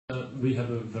We have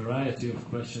a variety of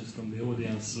questions from the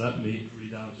audience. Let me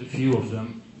read out a few of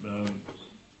them.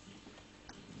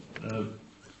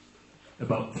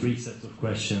 About 3 sets of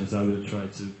questions I will try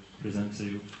to present to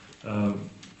you.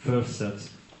 First set,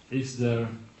 is there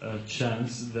a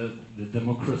chance that the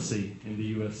democracy in the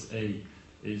USA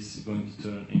is going to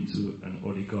turn into an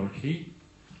oligarchy?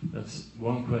 That's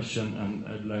one question, and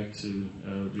I'd like to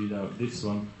read out this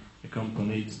one,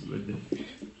 accompanied with the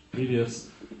previous.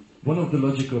 One of the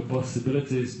logical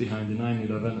possibilities behind the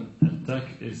 9/11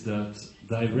 attack is that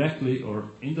directly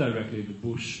or indirectly the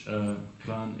Bush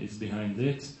clan is behind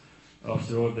it.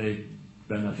 After all, they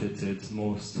benefited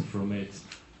most from it.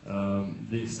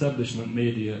 The establishment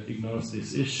media ignores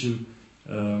this issue.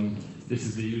 This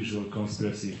is the usual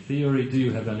conspiracy theory. Do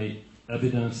you have any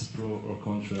evidence, pro or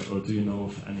contra, or do you know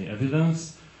of any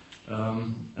evidence?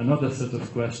 Another set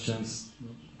of questions.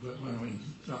 Why don't we?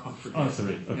 I'll forget. Oh,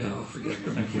 sorry. Okay. Yeah, I'll forget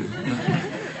them. Thank you.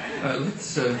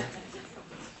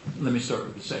 Let me start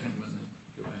with the second one and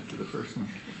go back to the first one.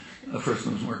 The first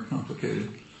one's more complicated.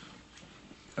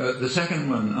 The second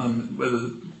one,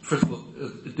 first of all,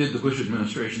 did the Bush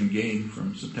administration gain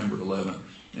from September 11th?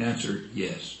 Answer,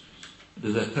 yes.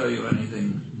 Does that tell you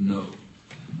anything? No.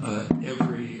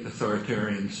 Every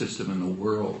authoritarian system in the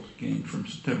world gained from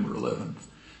September 11th,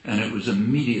 and it was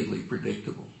immediately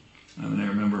predictable. I mean, I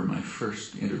remember my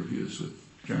first interviews with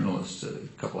journalists a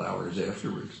couple hours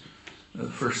afterwards. The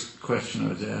first question I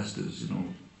was asked is,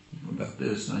 about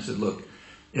this, and I said, look,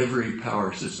 every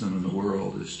power system in the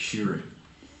world is cheering.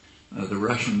 The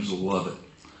Russians love it.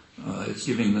 It's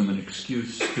giving them an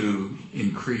excuse to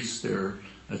increase their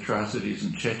atrocities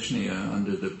in Chechnya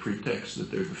under the pretext that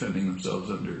they're defending themselves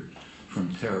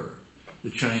from terror.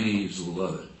 The Chinese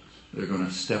love it. They're going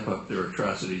to step up their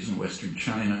atrocities in Western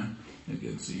China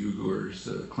against the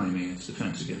Uyghurs, claiming its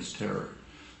defense against terror.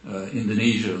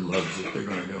 Indonesia loves it. They're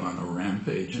going to go on a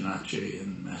rampage in Aceh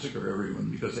and massacre everyone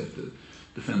because they have to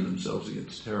defend themselves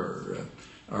against terror.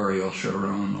 Ariel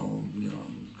Sharon will,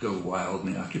 go wild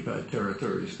in the occupied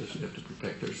territories because we have to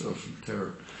protect ourselves from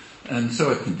terror. And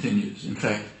so it continues. In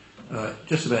fact,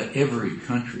 just about every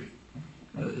country,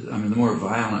 the more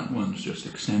violent ones just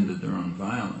extended their own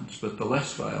violence, but the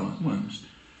less violent ones,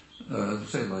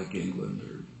 say like England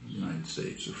or the United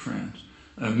States or France,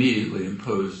 immediately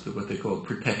imposed what they called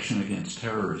protection against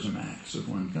terrorism acts of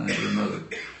one kind or another,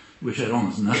 which had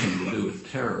almost nothing to do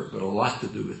with terror, but a lot to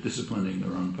do with disciplining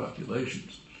their own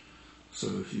populations. So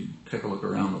if you take a look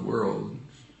around the world,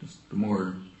 the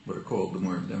more, what are called the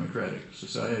more democratic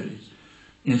societies,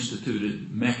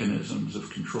 instituted mechanisms of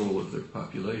control of their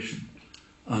population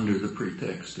under the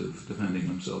pretext of defending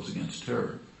themselves against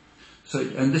terror. So,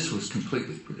 and this was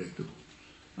completely predictable.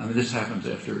 This happens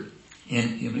after,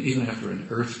 even after an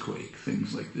earthquake,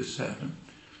 things like this happen.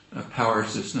 Power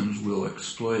systems will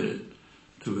exploit it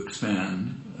to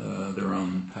expand their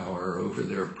own power over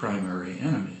their primary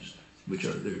enemies, which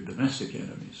are their domestic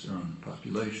enemies, their own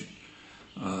population.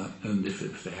 And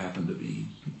if they happen to be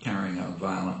carrying out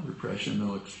violent repression,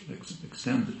 they'll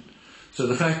extend it. So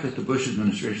the fact that the Bush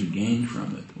administration gained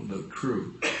from it, although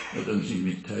true, that doesn't seem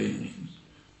to tell you anything.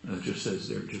 It just says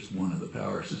they're just one of the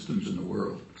power systems in the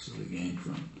world, so they gained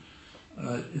from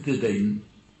it. Did they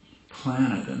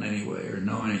plan it in any way or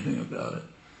know anything about it?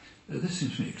 This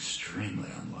seems to me extremely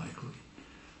unlikely.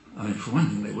 For one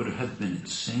thing, they would have been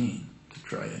insane to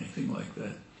try anything like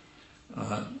that.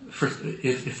 First,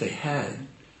 if they had,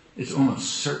 it's almost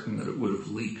certain that it would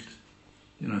have leaked.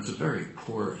 It's a very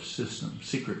porous system.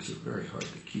 Secrets are very hard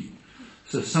to keep.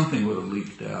 So something would have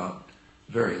leaked out,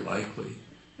 very likely.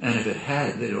 And if it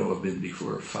had, they'd all have been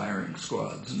before firing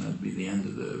squads, and that'd be the end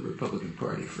of the Republican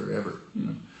Party forever.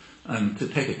 To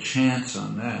take a chance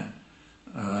on that,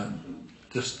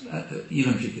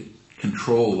 even if you could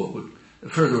control what would,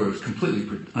 further, it was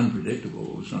completely unpredictable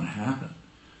what was going to happen.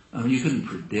 You couldn't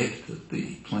predict that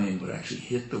the plane would actually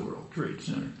hit the World Trade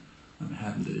Center. It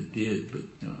happened that it did, but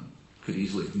could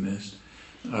easily have missed.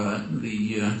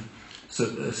 So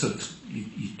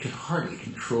you could hardly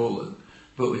control it.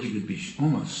 But what you could be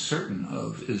almost certain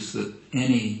of is that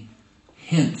any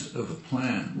hint of a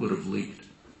plan would have leaked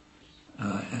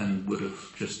and would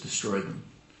have just destroyed them.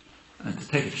 And to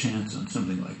take a chance on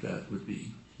something like that would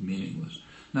be meaningless.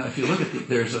 Now, if you look at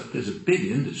there's a big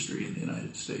industry in the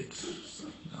United States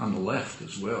on the left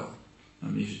as well.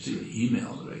 You should see the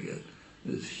email that I get.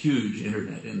 There's huge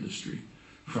internet industry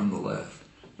from the left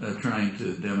trying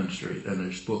to demonstrate, and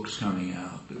there's books coming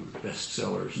out that were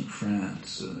bestsellers in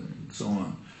France and so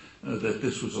on, that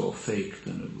this was all faked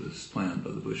and it was planned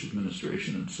by the Bush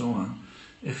administration and so on.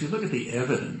 If you look at the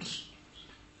evidence,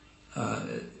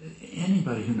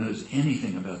 anybody who knows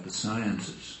anything about the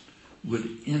sciences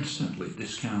would instantly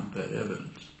discount that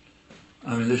evidence.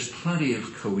 I mean, there's plenty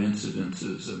of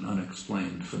coincidences and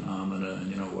unexplained phenomena,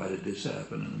 and, why did this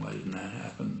happen and why didn't that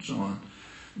happen and so on.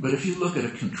 But if you look at a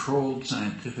controlled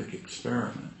scientific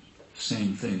experiment,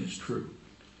 same thing is true.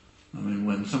 I mean,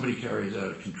 when somebody carries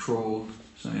out a controlled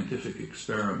scientific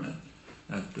experiment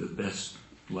at the best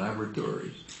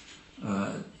laboratories,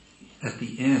 at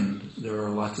the end, there are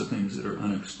lots of things that are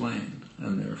unexplained,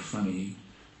 and there are funny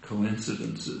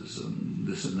coincidences and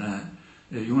this and that.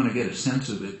 If you want to get a sense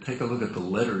of it, take a look at the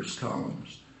letters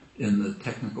columns in the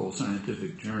technical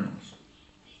scientific journals.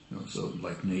 So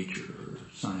like Nature or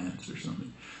Science or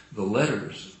something. The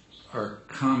letters are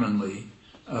commonly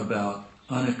about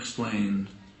unexplained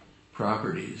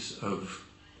properties of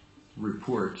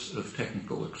reports of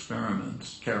technical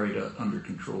experiments carried out under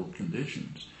controlled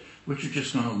conditions, which are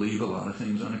just going to leave a lot of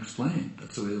things unexplained.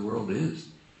 That's the way the world is.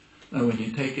 Now, when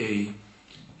you take a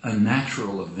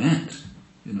natural event,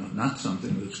 not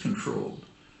something that's controlled,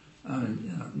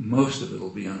 most of it will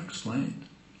be unexplained.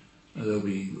 There'll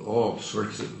be all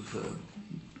sorts of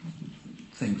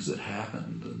things that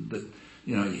happened that,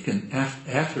 you can,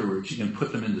 afterwards, you can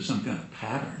put them into some kind of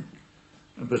pattern,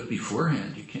 but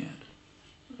beforehand you can't.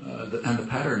 And the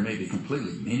pattern may be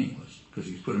completely meaningless,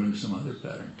 because you put them into some other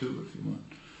pattern too, if you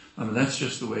want. That's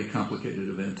just the way complicated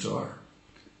events are.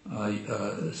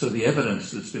 So the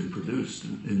evidence that's been produced,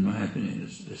 in my opinion,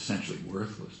 is essentially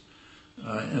worthless.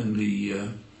 And the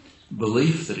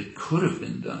belief that it could have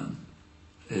been done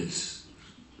is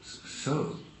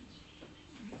so,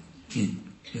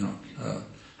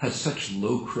 has such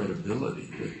low credibility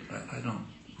that I don't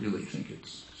really think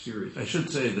it's serious. I should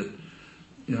say that,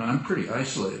 I'm pretty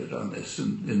isolated on this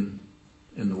in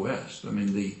the West. I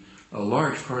mean, a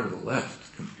large part of the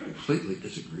left completely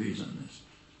disagrees on this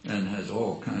and has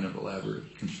all kind of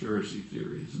elaborate conspiracy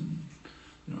theories and,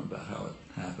 about how it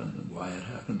happened and why it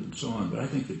happened and so on. But I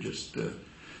think it just,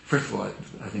 first of all,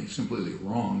 I think it's completely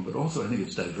wrong, but also I think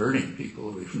it's diverting people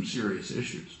away from serious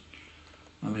issues.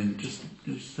 I mean, it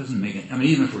just doesn't make any,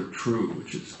 even if we're true,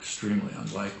 which is extremely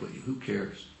unlikely, who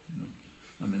cares? It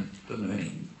doesn't have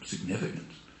any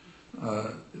significance.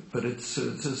 But it's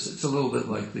a little bit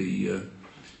like the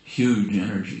huge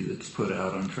energy that's put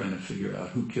out on trying to figure out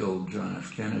who killed John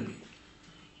F. Kennedy.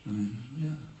 Who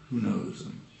knows?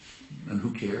 And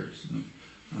who cares?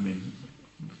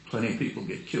 Plenty of people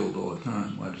get killed all the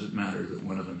time. Why does it matter that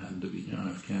one of them happened to be John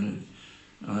F. Kennedy?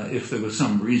 If there was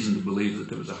some reason to believe that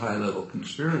there was a high-level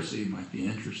conspiracy, it might be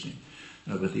interesting.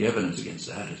 But the evidence against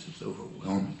that is just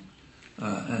overwhelming.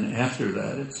 And after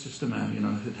that, it's just a matter,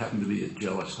 if it happened to be a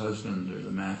jealous husband or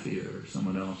the mafia or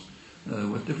someone else,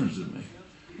 what difference does it make?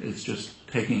 It's just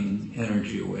taking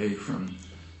energy away from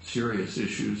serious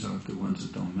issues onto the ones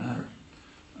that don't matter.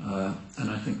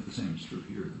 And I think the same is true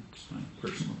here. It's my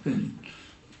personal opinion.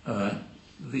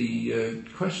 The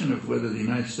question of whether the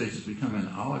United States has become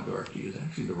an oligarchy is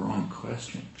actually the wrong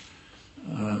question,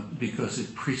 because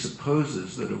it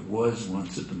presupposes that it was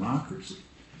once a democracy,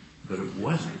 but it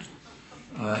wasn't.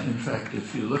 In fact,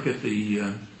 if you look at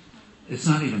it's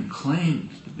not even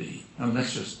claimed to be.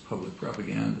 That's just public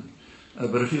propaganda.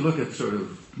 But if you look at sort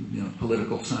of,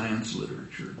 political science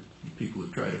literature, people who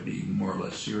try to be more or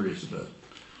less serious about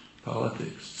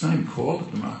politics, it's not even called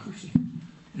a democracy.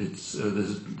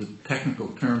 The technical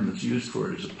term that's used for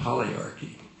it is a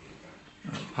polyarchy.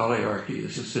 Polyarchy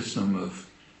is a system of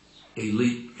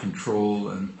elite control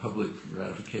and public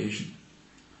ratification.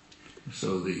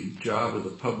 So the job of the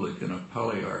public in a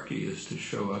polyarchy is to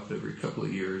show up every couple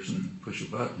of years and push a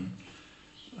button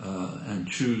and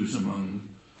choose among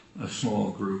a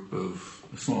small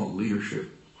leadership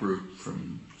group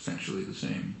from essentially the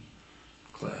same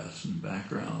class and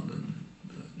background and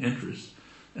interest.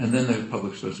 And then the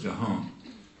public's supposed to go home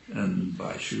and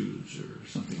buy shoes or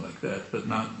something like that, but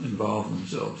not involve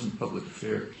themselves in public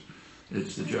affairs.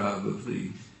 It's the job of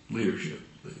the leadership,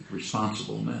 the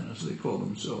responsible men, as they call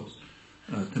themselves,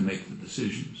 to make the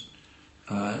decisions.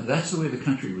 That's the way the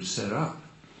country was set up.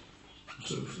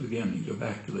 So, again, you go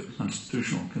back to the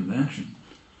Constitutional Convention.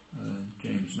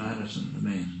 James Madison, the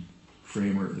main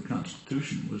framer of the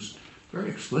Constitution, was very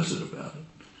explicit about it.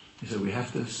 He said we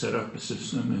have to set up a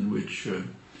system in which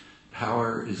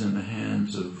power is in the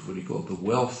hands of what he called the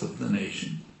wealth of the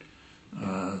nation.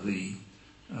 The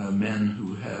men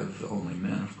who have, only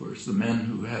men of course, the men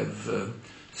who have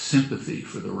sympathy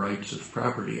for the rights of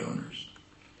property owners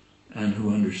and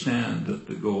who understand that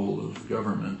the goal of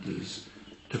government is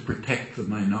to protect the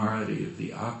minority of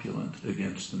the opulent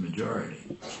against the majority.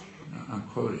 I'm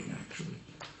quoting, actually.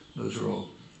 Those are all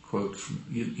quotes from,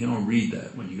 you don't read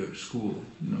that when you go to school,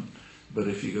 But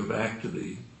if you go back to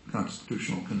the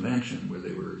Constitutional Convention, where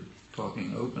they were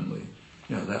talking openly,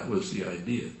 that was the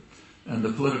idea. And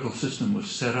the political system was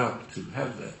set up to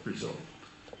have that result.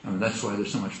 I mean, that's why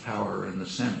there's so much power in the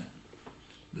Senate.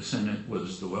 The Senate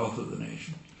was the wealth of the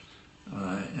nation,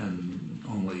 and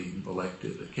only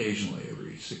elected occasionally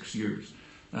every 6 years.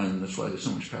 And that's why there's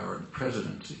so much power in the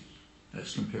presidency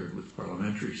as compared with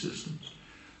parliamentary systems.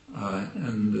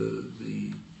 And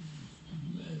the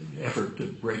effort to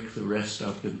break the rest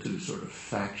up into sort of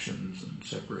factions and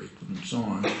separate them and so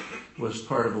on was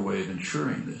part of a way of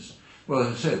ensuring this. Well,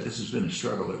 as I said, this has been a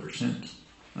struggle ever since.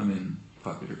 I mean,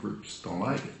 popular groups don't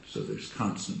like it, so there's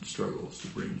constant struggles to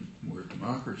bring more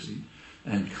democracy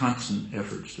and constant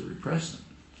efforts to repress them.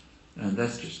 And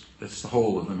that's the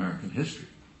whole of American history,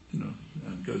 and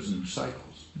it goes in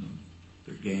cycles.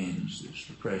 There are gains, there's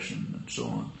repression, and so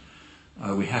on.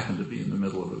 We happen to be in the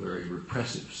middle of a very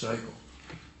repressive cycle.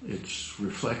 It's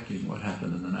reflecting what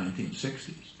happened in the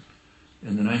 1960s.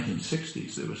 In the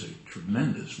 1960s, there was a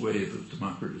tremendous wave of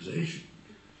democratization.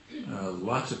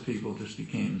 Lots of people just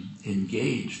became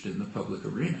engaged in the public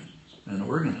arena and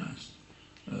organized.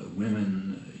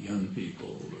 Women, young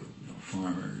people,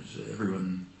 farmers,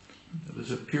 everyone. It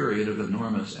was a period of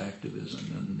enormous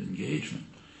activism and engagement.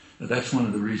 That's one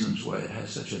of the reasons why it has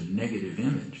such a negative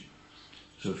image.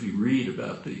 So if you read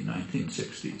about the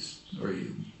 1960s, or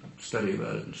you study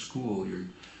about it in school, you're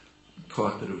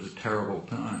taught that it was a terrible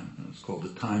time. It was called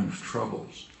the time of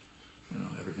troubles.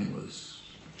 Everything was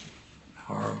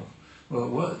horrible. Well,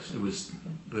 it was.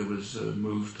 There was a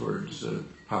move towards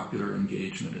popular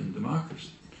engagement in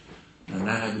democracy, and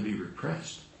that had to be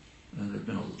repressed. And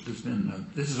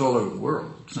this is all over the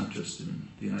world. It's not just in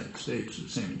the United States.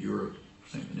 It's the same in Europe,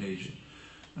 same in Asia,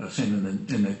 same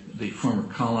in the former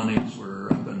colonies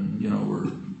were up and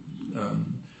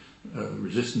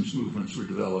resistance movements were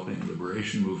developing,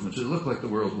 liberation movements. It looked like the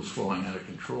world was falling out of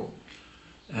control.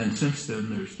 And since then,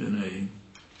 there's been a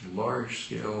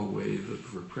large-scale wave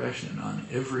of repression on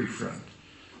every front.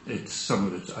 Some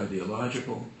of it's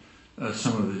ideological,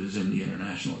 some of it is in the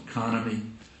international economy,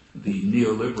 the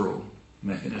neoliberal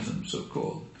mechanism,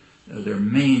 so-called. Their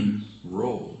main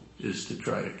role is to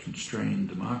try to constrain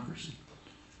democracy.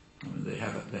 I mean, they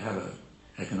have an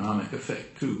economic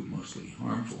effect too, mostly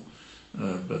harmful.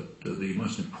 But the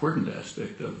most important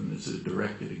aspect of them is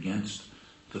directed against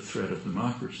the threat of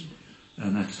democracy.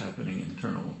 And that's happening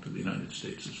internal to the United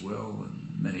States as well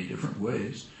in many different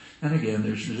ways. And again,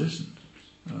 there's resistance.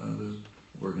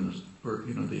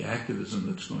 The activism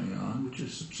that's going on, which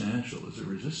is substantial, is a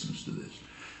resistance to this.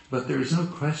 But there is no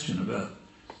question about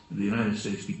the United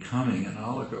States becoming an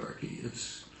oligarchy. It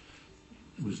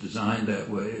was designed that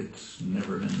way. It's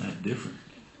never been that different.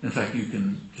 In fact, you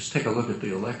can just take a look at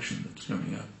the election that's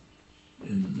coming up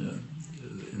in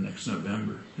next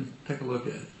November. Take a look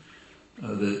at it.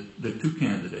 The two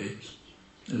candidates,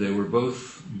 they were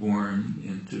both born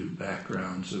into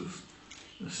backgrounds of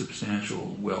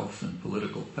substantial wealth and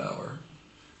political power.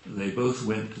 They both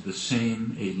went to the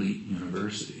same elite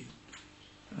university.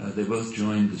 They both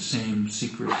joined the same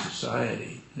secret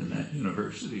society in that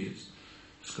university. It's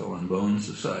Skull and Bone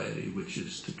Society, which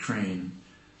is to train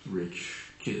rich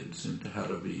kids into how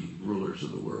to be rulers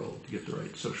of the world, to get the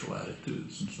right social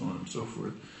attitudes and so on and so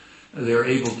forth. They're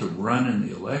able to run in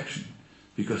the election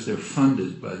because they're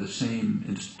funded by the same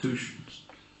institutions.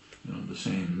 The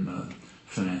same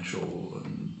financial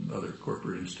and other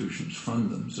corporate institutions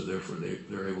fund them, so therefore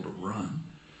they're able to run.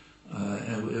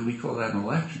 And we call that an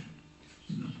election.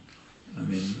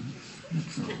 They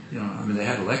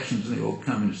had elections in the old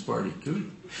Communist Party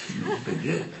too. They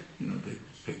did. They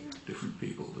picked different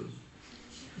people to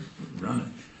run it.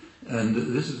 And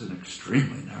this is an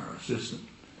extremely narrow system.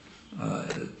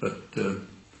 But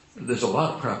there's a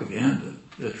lot of propaganda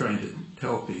trying to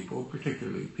tell people,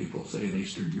 particularly people, say, in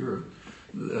Eastern Europe,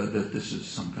 that this is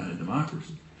some kind of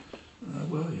democracy.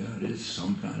 It is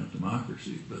some kind of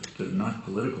democracy, but not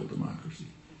political democracy.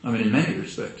 I mean, in many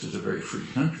respects, it's a very free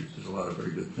country. There's a lot of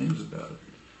very good things about it.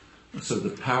 So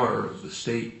the power of the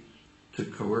state to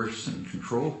coerce and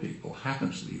control people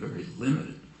happens to be very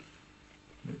limited.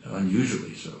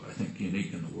 Unusually so, I think,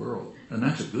 unique in the world. And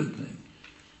that's a good thing.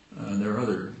 There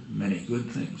are many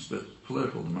good things, but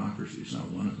political democracy is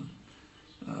not one of them.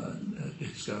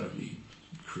 It's got to be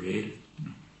created.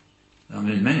 I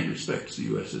mean, in many respects, the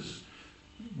U.S. is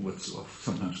what's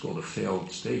sometimes called a failed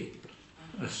state,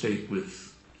 a state with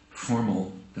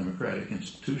formal democratic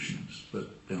institutions, but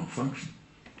they don't function.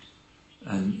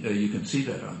 And you can see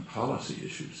that on policy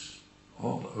issues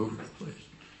all over the place.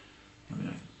 I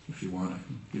mean, if you want, I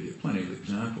can give you plenty of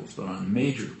examples, but on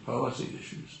major policy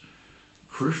issues,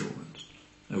 crucial ones,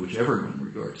 which everyone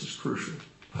regards as crucial,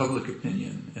 public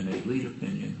opinion and elite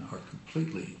opinion are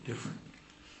completely different.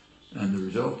 And the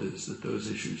result is that those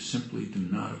issues simply do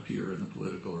not appear in the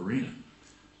political arena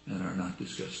and are not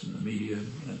discussed in the media,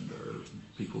 and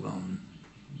people don't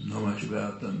know much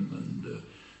about them,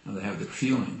 and they have their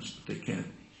feelings, but they can't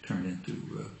turn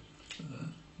into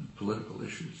political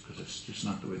issues because it's just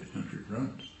not the way the country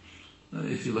runs.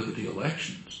 If you look at the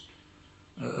elections,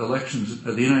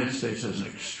 the United States has an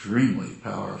extremely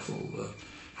powerful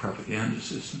propaganda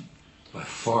system, by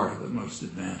far the most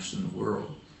advanced in the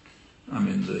world. I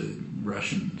mean, the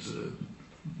Russians,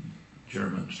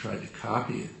 Germans tried to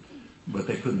copy it, but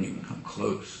they couldn't even come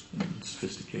close in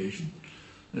sophistication.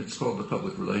 It's called the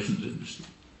public relations industry,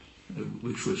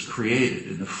 which was created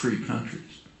in the free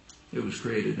countries. It was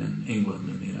created in England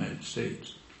and the United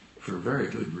States for very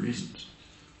good reasons.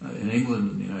 In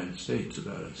England and the United States,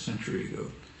 about a century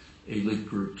ago, elite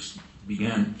groups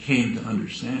came to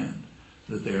understand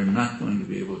that they are not going to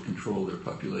be able to control their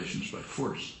populations by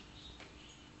force.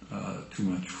 Too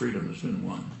much freedom has been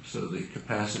won, so the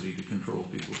capacity to control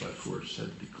people by force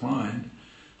had declined,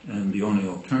 and the only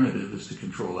alternative is to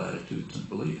control attitudes and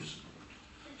beliefs.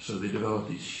 So they developed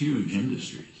these huge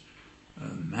industries,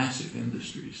 massive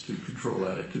industries, to control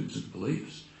attitudes and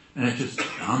beliefs, and it just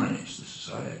dominates the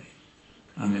society.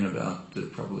 I mean, about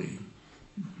probably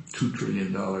 $2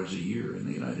 trillion a year in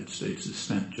the United States is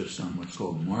spent just on what's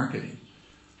called marketing.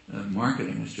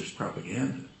 Marketing is just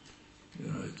propaganda. You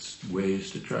know, it's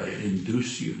ways to try to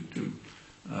induce you to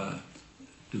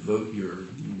devote your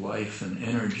life and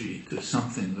energy to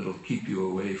something that'll keep you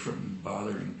away from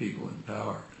bothering people in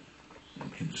power.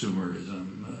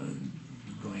 Consumerism,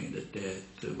 going into debt,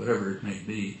 whatever it may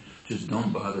be, just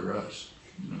don't bother us.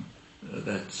 You know,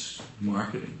 that's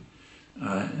marketing.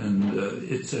 And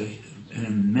it's an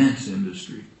immense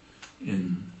industry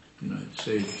in the United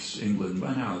States, England.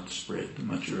 By now it's spread to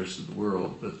much of the rest of the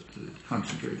world, but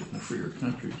concentrated in the freer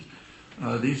countries.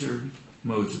 These are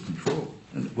modes of control.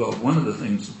 And, well, one of the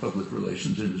things the public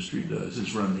relations industry does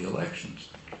is run the elections.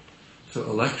 So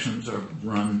elections are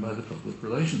run by the public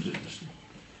relations industry.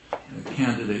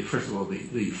 First of all,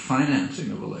 the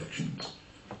financing of elections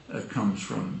comes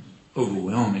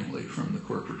overwhelmingly from the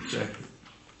corporate sector.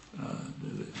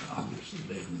 Obviously,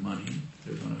 they have the money.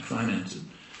 They're going to finance it.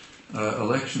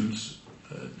 Elections,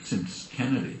 since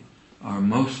Kennedy, are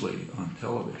mostly on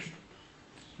television.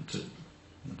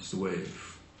 That's the way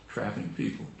of trapping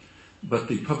people. But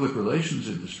the public relations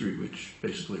industry, which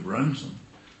basically runs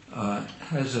them,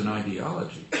 has an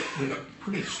ideology. They're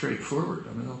pretty straightforward.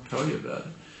 I mean, they'll tell you about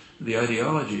it. The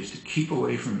ideology is to keep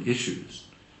away from issues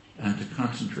and to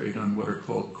concentrate on what are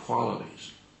called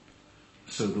qualities.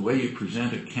 So the way you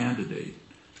present a candidate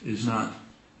is not,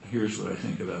 here's what I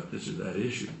think about this or that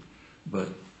issue, but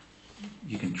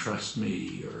you can trust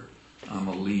me, or I'm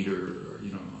a leader, or,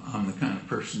 you know, I'm the kind of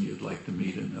person you'd like to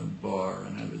meet in a bar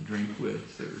and have a drink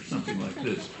with, or something like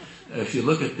this. If you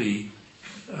look at the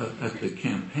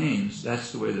campaigns,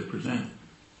 that's the way they're presented.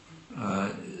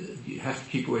 You have to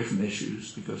keep away from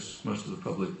issues because most of the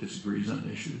public disagrees on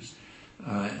issues,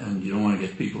 and you don't want to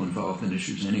get people involved in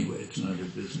issues anyway. It's not their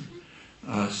business.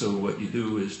 So what you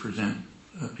do is present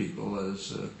people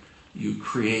as you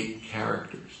create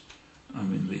characters. I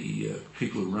mean, the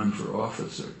people who run for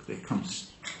office they kind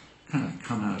of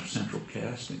come out of central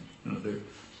casting. You know, they're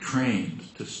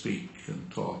trained to speak and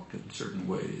talk in certain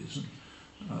ways.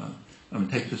 And, I mean,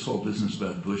 take this whole business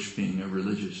about Bush being a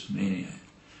religious maniac.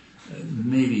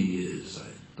 Maybe he is.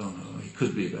 I don't know. He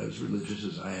could be about as religious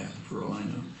as I am, for all I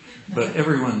know. But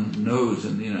everyone knows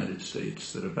in the United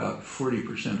States that about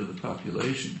 40% of the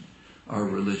population are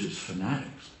religious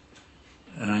fanatics.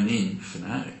 And I mean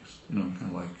fanatics, you know,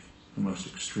 kind of like the most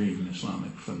extreme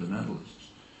Islamic fundamentalists.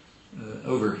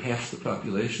 Over half the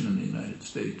population in the United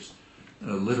States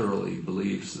literally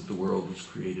believes that the world was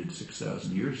created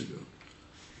 6,000 years ago.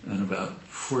 And about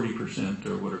 40%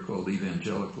 are what are called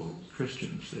evangelical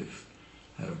Christians. They've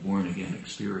had a born-again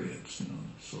experience, you know,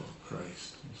 saw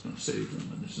Christ, he's going to save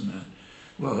them, and this and that.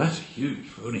 Well, that's a huge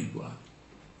voting bloc.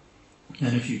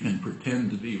 And if you can pretend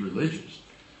to be religious,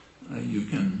 you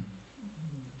can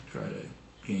try to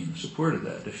gain support of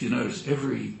that. If you notice,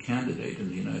 every candidate in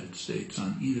the United States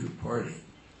on either party,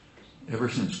 ever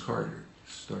since Carter,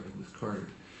 started with Carter,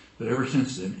 but ever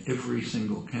since then, every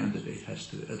single candidate has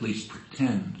to at least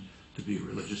pretend to be a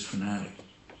religious fanatic.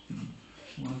 You know?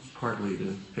 Well, it's partly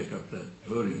to pick up that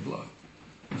voting bloc.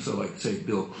 So, like, say,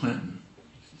 Bill Clinton,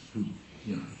 who,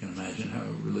 you know, you can imagine how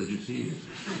religious he is.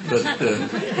 But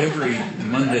every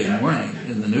Monday morning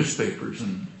in the newspapers,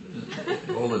 and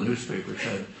all the newspapers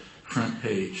had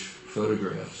front-page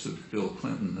photographs of Bill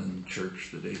Clinton in church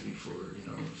the day before, you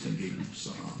know, singing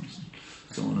psalms and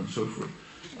so on and so forth.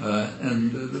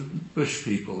 And the Bush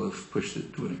people have pushed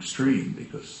it to an extreme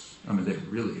because, I mean, they're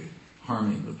really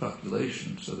harming the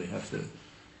population, so they have to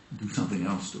do something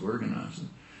else to organize it.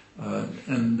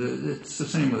 And it's the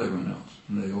same with everyone else.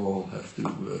 And they all have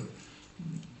to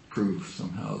prove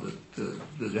somehow that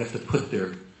they have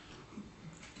to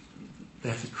they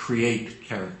have to create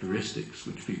characteristics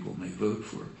which people may vote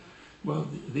for. Well,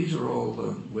 these are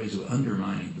all ways of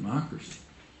undermining democracy.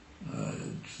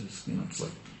 It's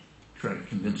like trying to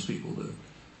convince people to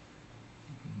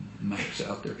max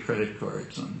out their credit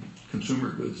cards on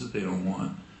consumer goods that they don't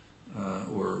want,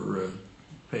 or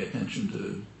pay attention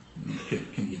to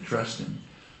can you trust him,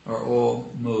 are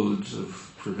all modes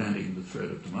of preventing the threat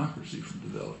of democracy from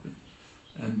developing.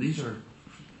 And these are,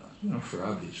 for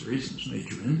obvious reasons,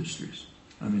 major industries.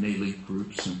 I mean, elite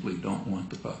groups simply don't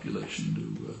want the population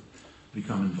to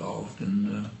become involved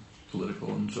in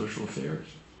political and social affairs.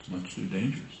 It's much too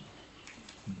dangerous.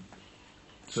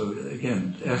 So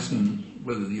again, asking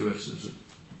whether the U.S. is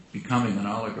becoming an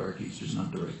oligarchy is just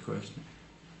not the right question.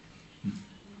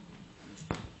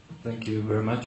 Thank you very much.